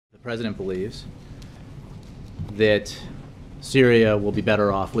The President believes that Syria would be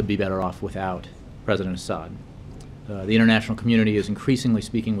better off without President Assad. The international community is increasingly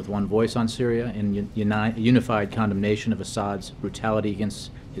speaking with one voice on Syria in unified condemnation of Assad's brutality against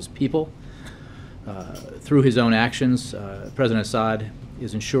his people. Through his own actions, President Assad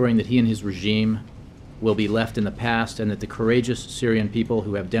is ensuring that he and his regime will be left in the past and that the courageous Syrian people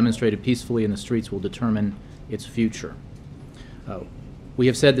who have demonstrated peacefully in the streets will determine its future. We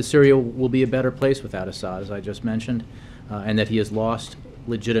have said that Syria will be a better place without Assad, as I just mentioned, and that he has lost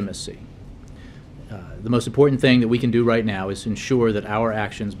legitimacy. The most important thing that we can do right now is ensure that our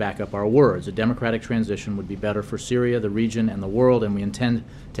actions back up our words. A democratic transition would be better for Syria, the region, and the world, and we intend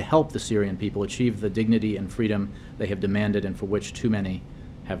to help the Syrian people achieve the dignity and freedom they have demanded and for which too many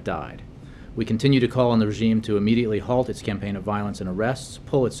have died. We continue to call on the regime to immediately halt its campaign of violence and arrests,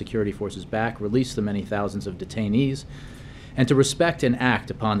 pull its security forces back, release the many thousands of detainees, and to respect and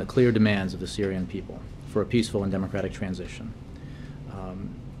act upon the clear demands of the Syrian people for a peaceful and democratic transition.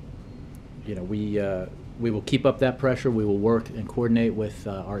 We will keep up that pressure. We will work and coordinate with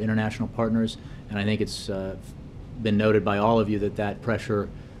our international partners, and I think it's been noted by all of you that that pressure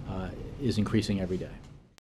is increasing every day.